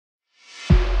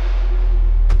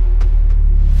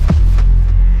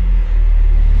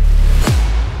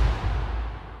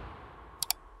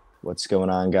What's going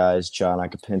on, guys? Johnnie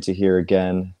Occhippinti here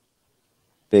again.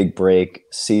 Big break,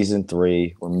 season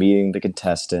 3. We're meeting the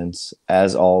contestants.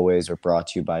 As always, we're brought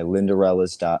to you by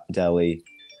Lynderella's Deli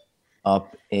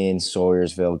up in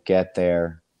Sawyersville. Get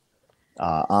there.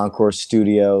 Encore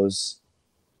Studios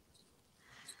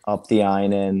up the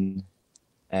Einen.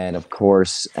 And, of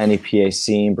course, NEPA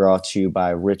Scene brought to you by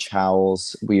Rich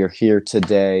Howells. We are here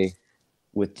today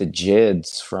with the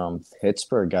Jids from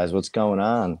Pittsburgh. Guys, what's going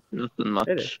on? Nothing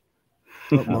much.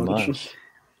 Not much.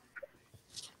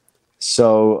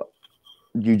 So,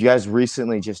 you guys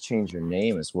recently just changed your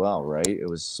name as well, right? It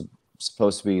was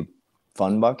supposed to be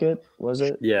Fun Bucket, was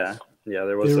it? Yeah,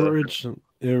 there was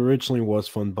it originally was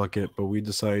Fun Bucket, but we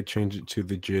decided to change it to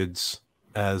the Jids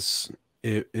as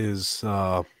it is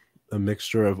a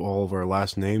mixture of all of our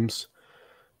last names,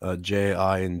 J,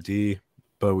 I, and D,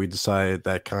 but we decided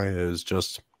that kind of is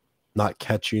just not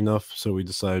catchy enough, so we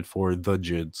decided for the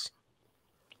Jids.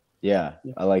 Yeah,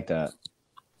 I like that.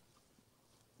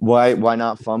 Why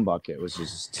not Fun Bucket? It was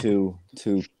just too.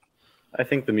 I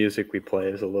think the music we play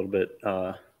is a little bit.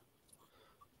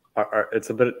 It's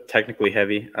a bit technically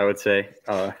heavy, I would say,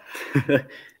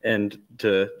 and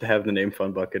to have the name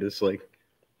Fun Bucket is like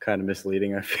kind of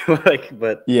misleading, I feel like.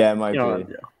 But yeah, it might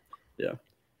be. Yeah.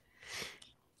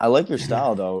 I like your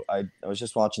style though. I was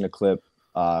just watching a clip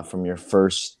from your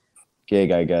first gig,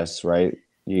 I guess, right?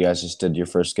 You guys just did your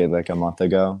first gig like a month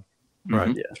ago.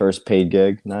 Right. Yeah. First paid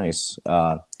gig. Nice.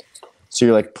 So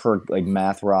you're like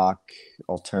math rock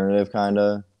alternative kind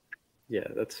of. Yeah,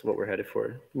 that's what we're headed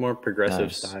for. More progressive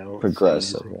Nice. style.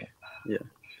 Progressive. Yeah.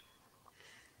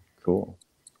 Cool.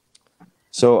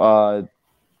 So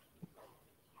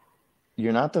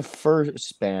you're not the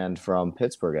first band from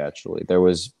Pittsburgh, actually. There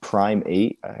was Prime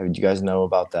 8. Do you guys know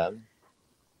about them?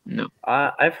 No.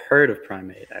 I've heard of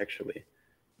Primate actually,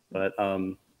 but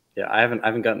yeah, I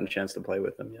haven't gotten a chance to play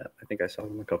with them yet. I think I saw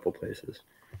them a couple places,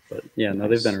 but yeah, no,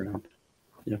 they've been around.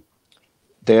 Yeah,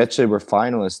 they actually were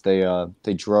finalists.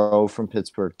 They drove from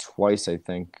Pittsburgh twice, I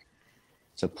think,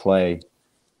 to play.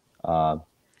 Are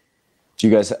you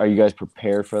guys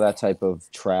prepared for that type of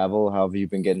travel? How have you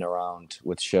been getting around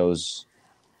with shows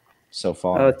so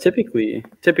far? Typically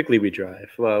we drive.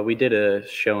 Well, we did a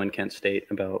show in Kent State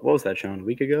about, what was that, Shawn, a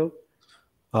week ago?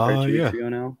 Or 2 weeks ago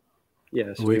now.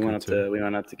 Yeah, so we went up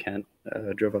to Kent,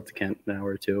 drove up to Kent an hour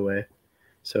or two away.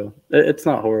 So it's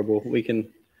not horrible. We can,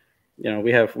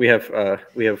 we have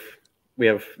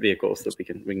vehicles that we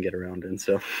can get around in.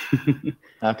 So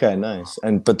Okay, nice.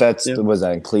 But was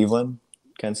that in Cleveland,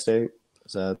 Kent State?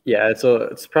 Is that? Yeah,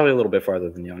 it's probably a little bit farther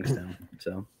than Youngstown.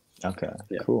 So okay,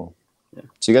 yeah. Cool. Yeah.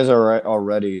 So you guys are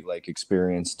already like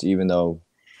experienced, even though.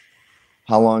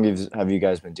 How long have you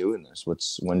guys been doing this?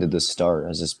 When did this start?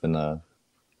 Has this been a?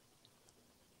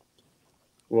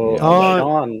 Well,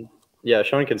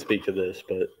 Shawn can speak to this,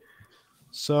 but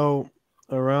So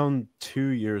around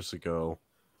 2 years ago,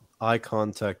 I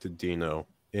contacted Dino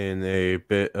in a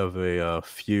bit of a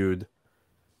feud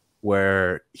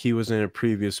where he was in a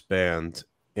previous band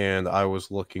and I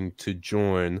was looking to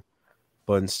join,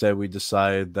 but instead we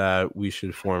decided that we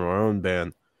should form our own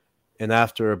band. And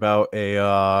after about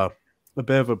a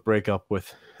bit of a breakup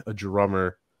with a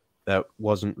drummer that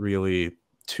wasn't really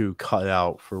too cut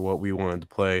out for what we wanted to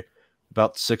play,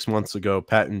 about 6 months ago,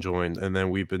 Patton joined, and then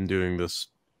we've been doing this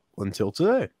until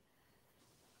today.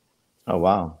 Oh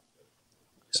wow!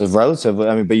 So relatively,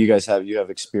 I mean, but you have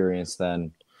experience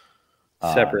then.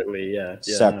 separately, yeah.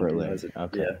 Separately,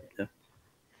 okay. Yeah.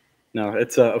 No,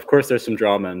 it's of course there's some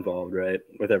drama involved, right,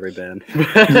 with every band.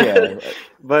 Yeah,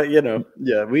 but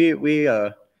we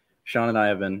Shawn and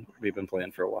I we've been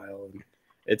playing for a while, and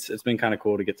it's been kind of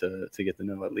cool to get to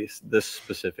know at least this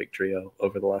specific trio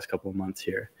over the last couple of months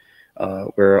here.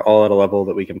 We're all at a level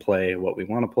that we can play what we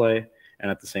want to play,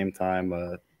 and at the same time,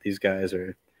 these guys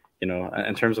are,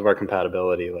 in terms of our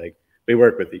compatibility, like we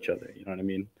work with each other. You know what I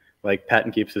mean? Like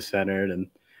Patton keeps us centered, and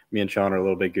me and Shawn are a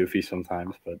little bit goofy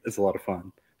sometimes, but it's a lot of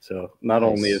fun. So not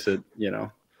only is it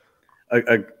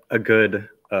a good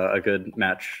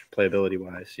match playability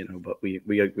wise, but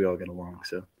we all get along.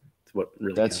 So it's what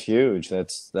really that's counts. huge.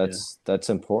 That's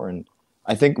important.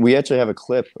 I think we actually have a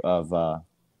clip of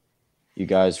you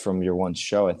guys from your one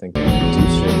show. I think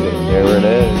there it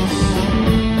is.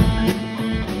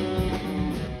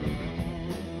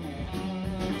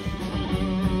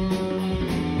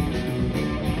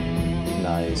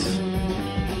 Nice.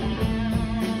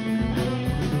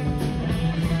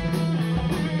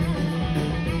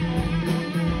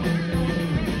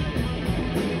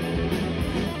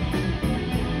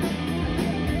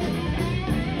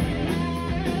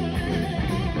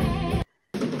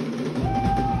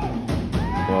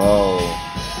 Whoa.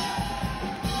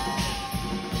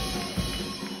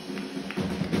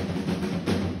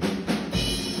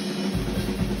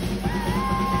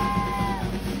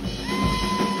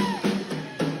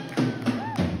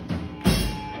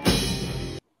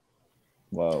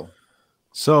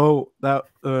 So that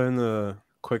in a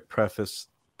quick preface,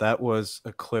 that was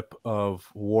a clip of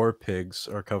War Pigs,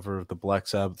 our cover of the Black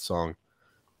Sabbath song,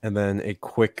 and then a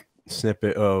quick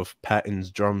snippet of Patton's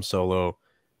drum solo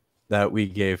that we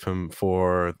gave him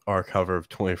for our cover of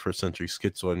 21st Century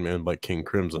Schizoid Man by King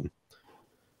Crimson.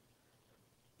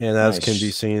 And as can be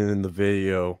Nice. seen in the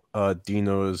video,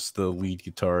 Dino is the lead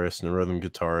guitarist and rhythm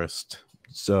guitarist,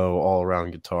 so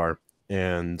all-around guitar,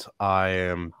 and I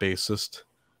am bassist.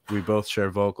 We both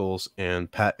share vocals,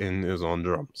 and Patton is on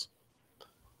drums.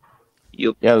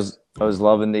 Yep. Yeah, I was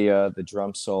loving the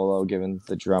drum solo, giving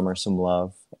the drummer some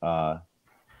love.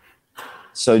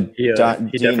 So He Dino,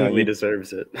 definitely you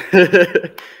deserves it.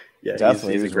 Yeah,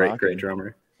 definitely he's a was great rocking.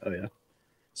 drummer. Oh yeah.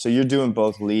 So you're doing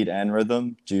both lead and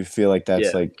rhythm. Do you feel like that's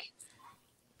Yeah. like?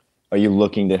 Are you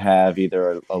looking to have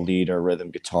either a lead or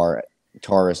rhythm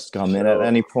guitarist come in at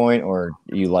any point, or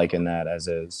are you liking that as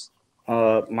is?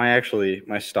 My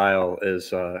style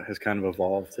is has kind of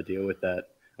evolved to deal with that.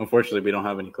 Unfortunately, we don't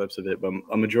have any clips of it, but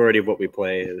a majority of what we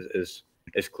play is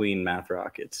clean math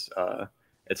rock. It's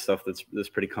stuff that's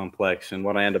pretty complex. And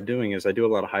what I end up doing is I do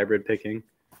a lot of hybrid picking.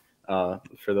 For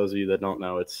those of you that don't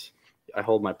know, I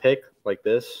hold my pick like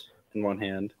this in one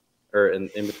hand, or in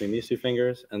between these two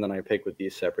fingers, and then I pick with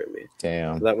these separately.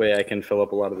 Damn. So that way I can fill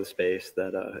up a lot of the space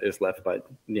that is left by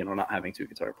not having two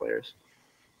guitar players.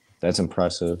 That's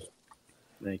impressive.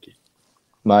 Thank you.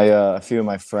 A few of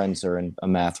my friends are in a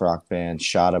math rock band,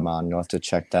 Shot 'em on. You'll have to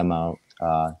check them out.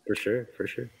 For sure.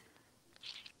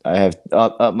 I have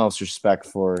utmost respect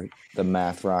for the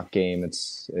math rock game.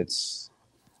 It's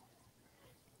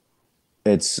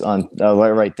on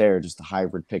right there, just the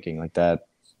hybrid picking like that.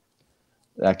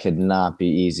 That could not be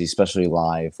easy, especially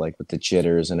live, like with the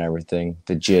jitters and everything,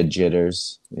 the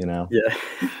jitters, Yeah.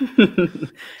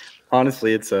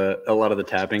 Honestly, it's a lot of the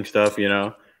tapping stuff,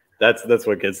 that's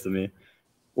what gets to me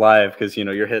live, because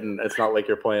you're hitting. It's not like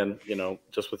you're playing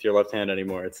just with your left hand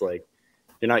anymore. It's like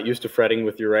you're not used to fretting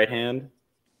with your right hand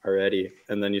already,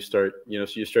 and then you start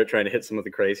trying to hit some of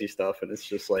the crazy stuff, and it's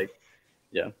just like,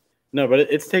 yeah, no, but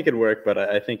it's taken work. But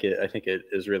I think it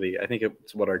is really, I think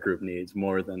it's what our group needs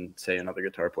more than say another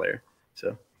guitar player.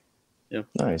 So yeah,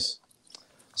 nice.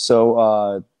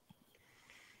 So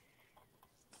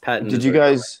Patton, did you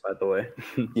guys? by the way?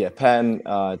 Yeah, Patton.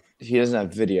 He doesn't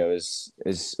have video. Is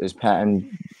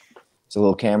Patton? Is a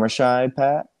little camera shy,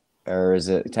 Pat, or is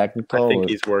it technical? I think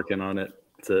he's working on it.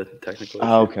 It's a technical issue.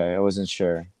 Oh, okay, I wasn't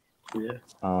sure. Yeah.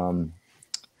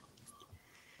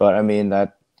 But I mean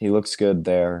that he looks good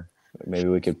there. Maybe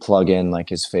we could plug in like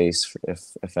his face,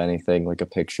 if anything, like a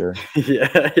picture.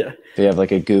 Yeah. If you have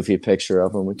like a goofy picture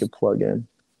of him, we could plug in.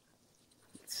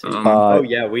 Oh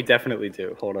yeah, we definitely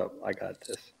do. Hold up, I got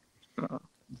this.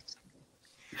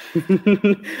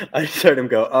 I just heard him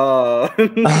go,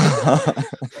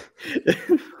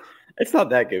 It's not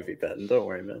that goofy, Patton. Don't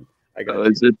worry, man. I got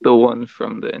Is it the one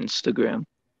from the Instagram?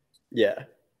 Yeah.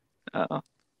 Never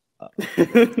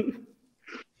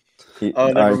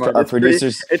mind. Our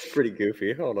producers. It's pretty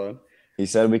goofy. Hold on. He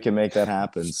said we can make that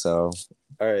happen. So.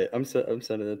 All right, I'm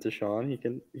sending it to Shawn. He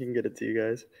can get it to you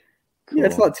guys. Cool. Yeah,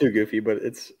 it's not too goofy, but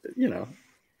it's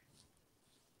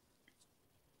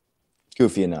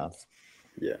goofy enough.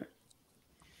 Yeah.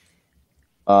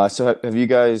 So have you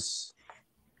guys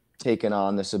taken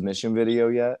on the submission video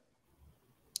yet?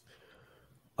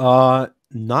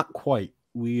 Not quite.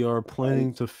 We are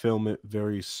planning to film it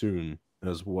very soon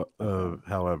as what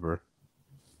however.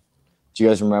 Do you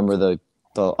guys remember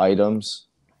the items?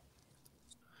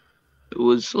 It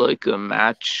was like a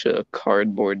match, a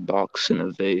cardboard box, and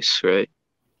a vase, right?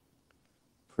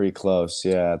 Pretty close,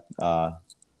 yeah. I'm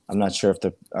not sure if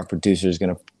our producer is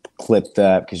going to clip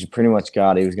that, because you pretty much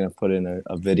got it. He was going to put in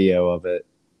a video of it.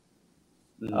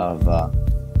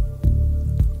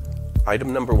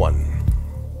 Item number 1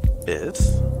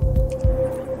 is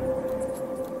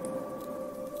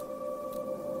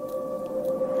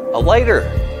a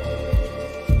lighter.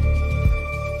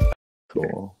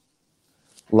 Cool.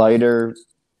 Lighter,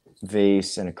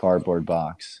 vase, and a cardboard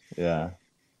box. Yeah.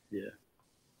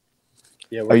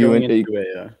 Yeah, we're going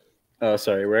into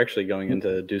we're actually going in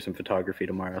to do some photography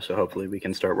tomorrow, so hopefully we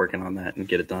can start working on that and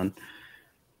get it done.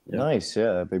 Yeah. Nice,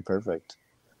 yeah, that'd be perfect.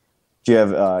 Do you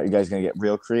have you guys gonna get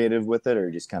real creative with it, or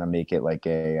just kind of make it like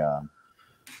a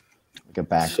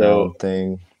background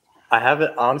thing? I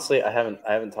haven't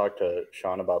talked to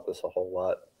Shawn about this a whole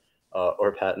lot,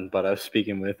 or Patton, but I was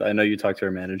speaking with, I know you talked to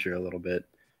our manager a little bit,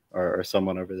 or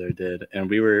someone over there did, and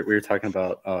we were talking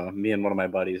about me and one of my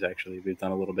buddies, actually, we've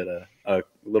done a little bit of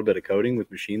coding with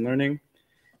machine learning.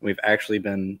 We've actually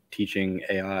been teaching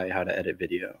AI how to edit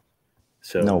video.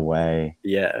 So no way.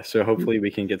 Yeah, so hopefully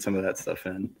we can get some of that stuff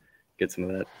in, get some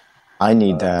of that. I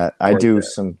need that. I work do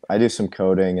that. some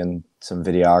coding and some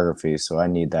videography, so I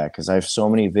need that because I have so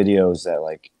many videos that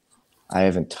like I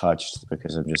haven't touched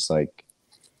because I'm just like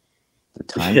the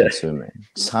time Yeah. consuming.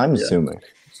 It's time Yeah. consuming.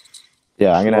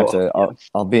 Yeah, I'm gonna have to. Well,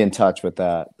 I'll be in touch with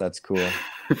that. That's cool.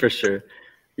 for sure.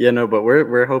 Yeah, no, but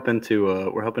we're hoping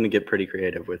to get pretty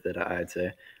creative with it. I'd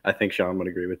say. I think Shawn would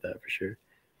agree with that for sure.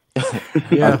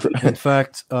 Yeah, in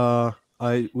fact,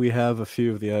 we have a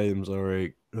few of the items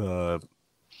already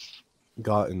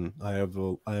gotten. I have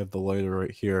the lighter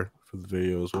right here for the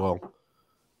video as well.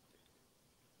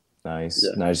 Nice.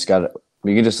 Yeah. And I just got it.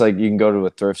 You can just like you can go to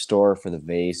a thrift store for the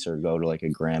vase or go to like a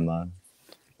grandma.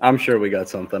 I'm sure we got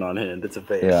something on hand. It's a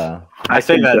vase. Yeah. I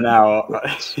say think that that- now.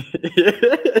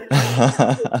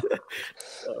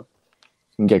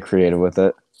 You can get creative with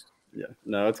it. Yeah,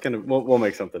 no, it's gonna. We'll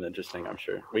make something interesting. I'm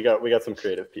sure. We got some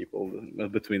creative people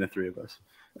between the three of us.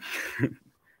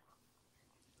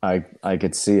 I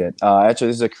could see it. Actually,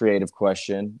 this is a creative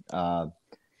question.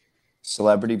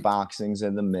 Celebrity boxing's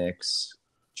in the mix.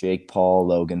 Jake Paul,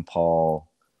 Logan Paul.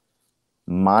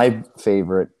 My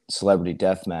favorite Celebrity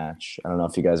Deathmatch. I don't know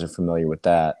if you guys are familiar with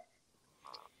that.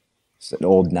 It's an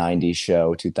old 90s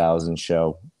show, 2000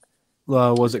 show.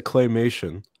 Was it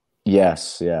Claymation?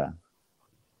 Yes, yeah.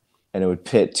 And it would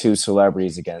pit two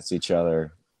celebrities against each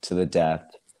other to the death.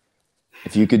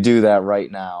 If you could do that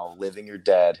right now, living or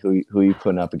dead, who are you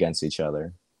putting up against each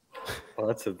other? Well,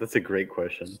 that's a great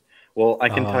question. Well, I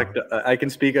can I can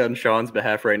speak on Shawn's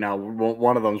behalf right now.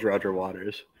 One of them's Roger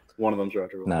Waters.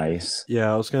 Nice.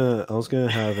 Yeah, I was gonna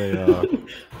have a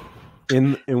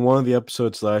in one of the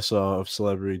episodes that I saw of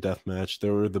Celebrity Deathmatch,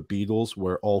 there were the Beatles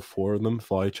where all four of them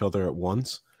fought each other at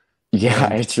once. Yeah,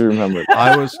 And I actually remember.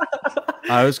 I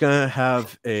was gonna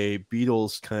have a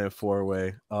Beatles kind of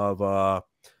four-way of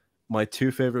my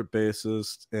two favorite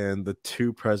bassists and the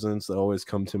two presidents that always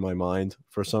come to my mind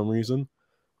for some reason,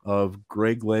 of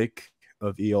Greg Lake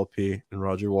of ELP and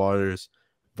Roger Waters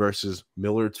versus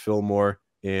Millard Fillmore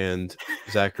and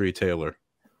Zachary Taylor.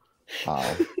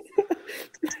 Wow.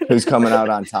 Who's coming out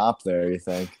on top there, you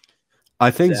think? I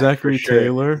think Zachary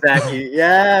Taylor. Zachy,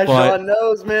 yeah, but- Shawn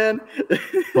knows, man.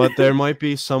 But there might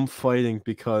be some fighting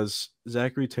because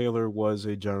Zachary Taylor was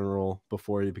a general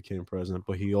before he became president,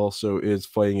 but he also is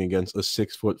fighting against a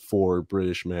 6'4"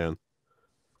 British man.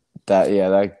 That's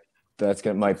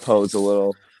gonna might pose a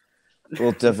little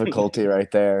difficulty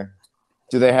right there.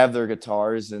 Do they have their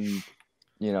guitars and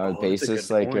Oh, that's a bassists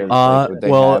good like, point. would they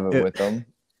well, have it with them?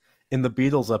 In the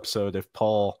Beatles episode, if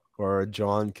Paul or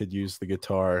John could use the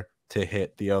guitar to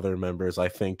hit the other members, I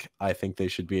think they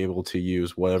should be able to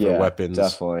use whatever weapons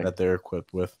definitely. that they're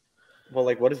equipped with. Well,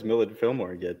 like, what does Millard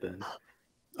Fillmore get then?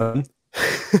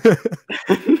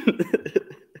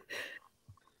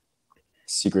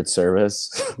 Secret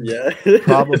Service. Yeah,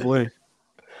 Probably.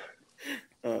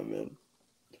 Oh man.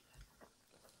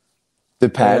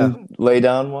 Did Patton lay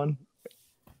down one?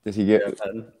 Did he get? Yeah,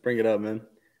 Patton, bring it up, man.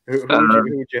 Who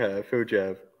would you have? Who would you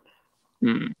have?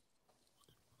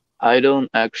 I don't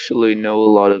actually know a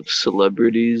lot of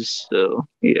celebrities, so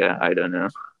yeah, I don't know.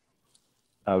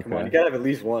 Okay. Come on, you gotta have at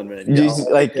least one, man. You just,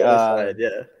 like, the other side,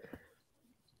 yeah.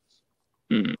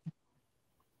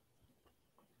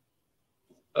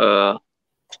 How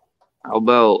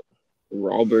about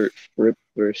Robert Fripp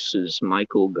versus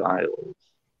Michael Giles?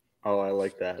 Oh, I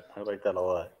like that. I like that a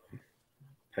lot.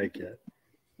 Heck yeah.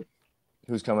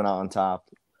 Who's coming out on top?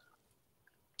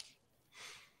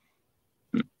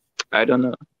 I don't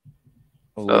know.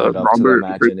 We'll leave it up to the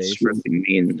Robert Fripp's imagination. really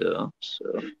mean though,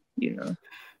 so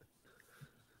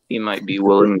he might be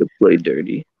willing to play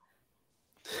dirty.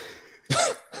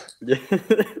 Yeah.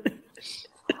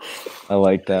 I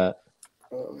like that.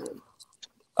 Oh,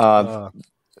 man.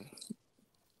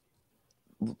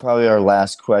 Probably our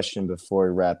last question before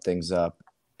we wrap things up.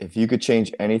 If you could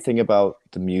change anything about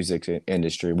the music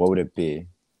industry, what would it be?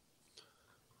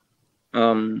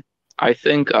 I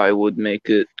think I would make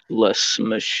it less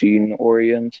machine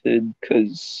oriented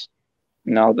because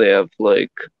now they have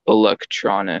like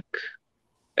electronic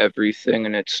everything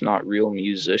and it's not real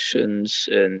musicians,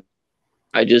 and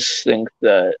I just think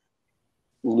that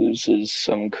loses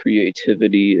some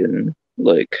creativity in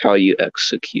like how you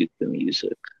execute the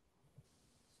music.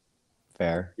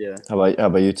 Fair. Yeah. How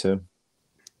about you two?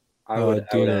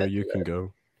 Dino, you can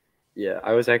go. Yeah,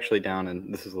 I was actually down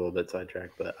in, this is a little bit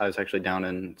sidetracked, but I was actually down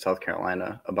in South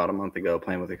Carolina about a month ago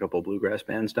playing with a couple of bluegrass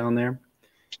bands down there.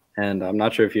 And I'm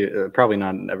not sure if you, probably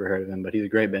not ever heard of him, but he's a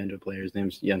great banjo player. His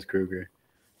name's Jens Kruger.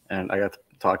 And I got to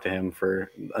talk to him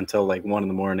until like 1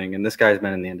 a.m. And this guy's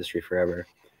been in the industry forever.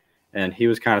 And he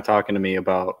was kind of talking to me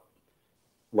about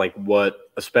like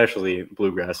what, especially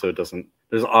bluegrass. So it doesn't.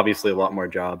 There's obviously a lot more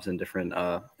jobs in different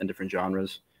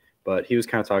genres, but he was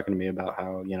kind of talking to me about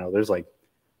how there's like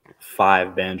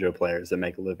 5 banjo players that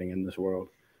make a living in this world,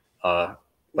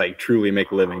 like truly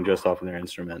make a living just off of their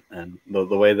instrument. And the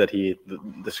way that he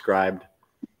described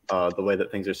the way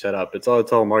that things are set up, it's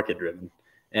all market driven.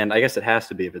 And I guess it has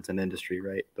to be if it's an industry,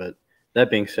 right? But that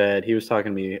being said, he was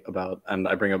talking to me about, and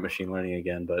I bring up machine learning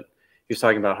again, but he was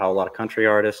talking about how a lot of country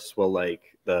artists will like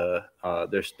their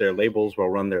labels will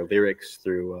run their lyrics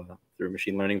through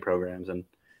machine learning programs and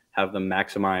have them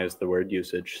maximize the word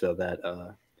usage so that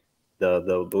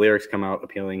the lyrics come out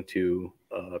appealing to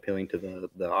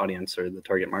the audience or the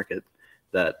target market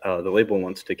that the label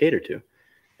wants to cater to.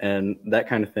 And that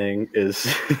kind of thing is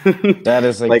that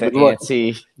is like the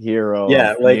anti-hero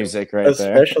music right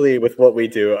there. Especially with what we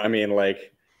do. I mean,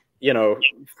 like,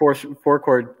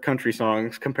 4-chord country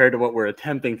songs compared to what we're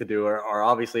attempting to do are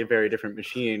obviously a very different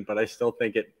machine, but I still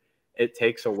think it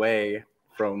takes away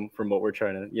from what we're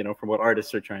trying to, from what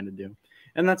artists are trying to do.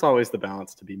 And that's always the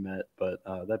balance to be met. But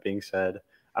that being said,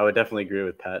 I would definitely agree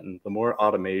with Patton. The more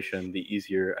automation, the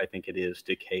easier I think it is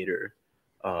to cater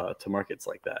to markets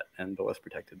like that, and the less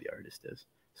protected the artist is.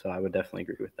 So I would definitely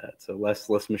agree with that. So less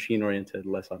machine oriented,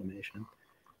 less automation.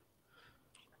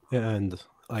 And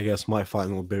I guess my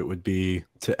final bit would be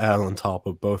to add on top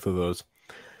of both of those.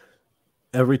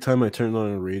 Every time I turn on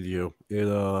a radio,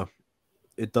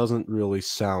 it doesn't really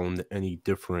sound any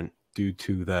different due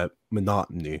to that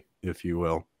monotony, if you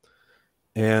will.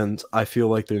 And I feel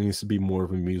like there needs to be more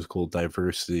of a musical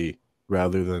diversity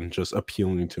rather than just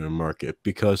appealing to the market,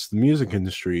 because the music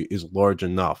industry is large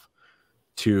enough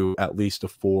to at least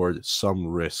afford some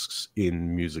risks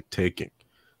in music taking.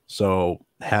 So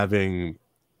having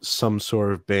some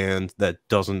sort of band that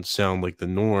doesn't sound like the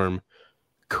norm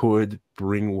could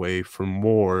bring away from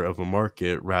more of a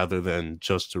market rather than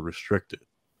just to restrict it.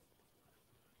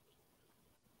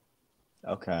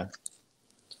 Okay.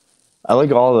 I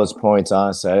like all those points,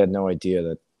 honestly. I had no idea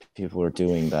that people were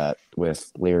doing that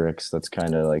with lyrics. That's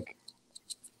kind of like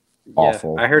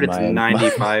awful. I heard it's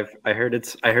 95. I heard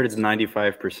it's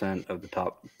 95% of the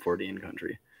top 40 in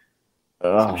country.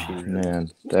 Oh man,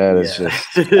 that is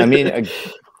just. I mean, a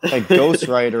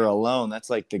ghostwriter alone. That's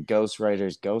like the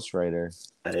ghostwriter's ghostwriter.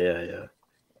 Yeah.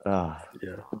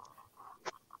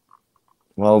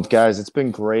 Well, guys, it's been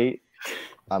great.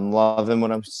 I'm loving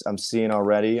what I'm seeing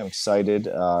already. I'm excited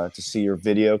to see your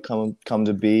video come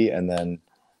to be, and then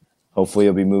hopefully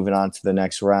you'll be moving on to the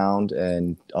next round,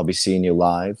 and I'll be seeing you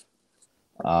live.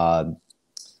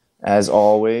 As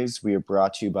always, we are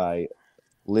brought to you by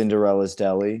Lynderella's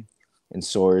Deli in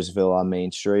Sawyerville on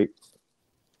Main Street.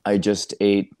 I just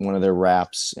ate one of their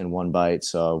wraps in one bite,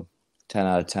 so 10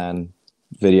 out of 10.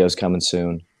 Videos coming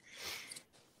soon.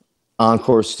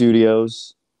 Encore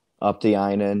Studios, up the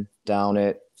Einen, down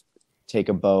it, take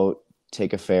a boat,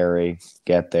 take a ferry,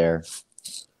 get there.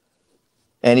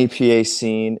 NEPA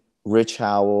Scene, Rich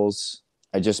Howells.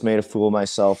 I just made a fool of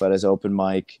myself at his open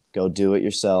mic. Go do it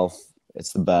yourself.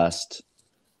 It's the best.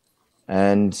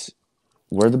 And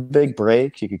we're the Big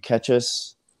Break. You could catch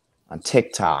us on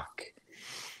TikTok,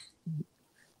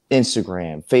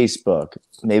 Instagram, Facebook.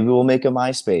 Maybe we'll make a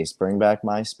MySpace. Bring back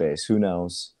MySpace. Who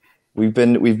knows? We've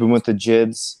been with the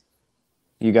Jids.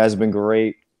 You guys have been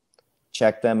great.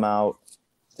 Check them out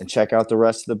and check out the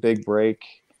rest of the Big Break,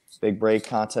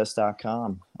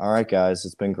 bigbreakcontest.com. All right, guys,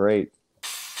 it's been great.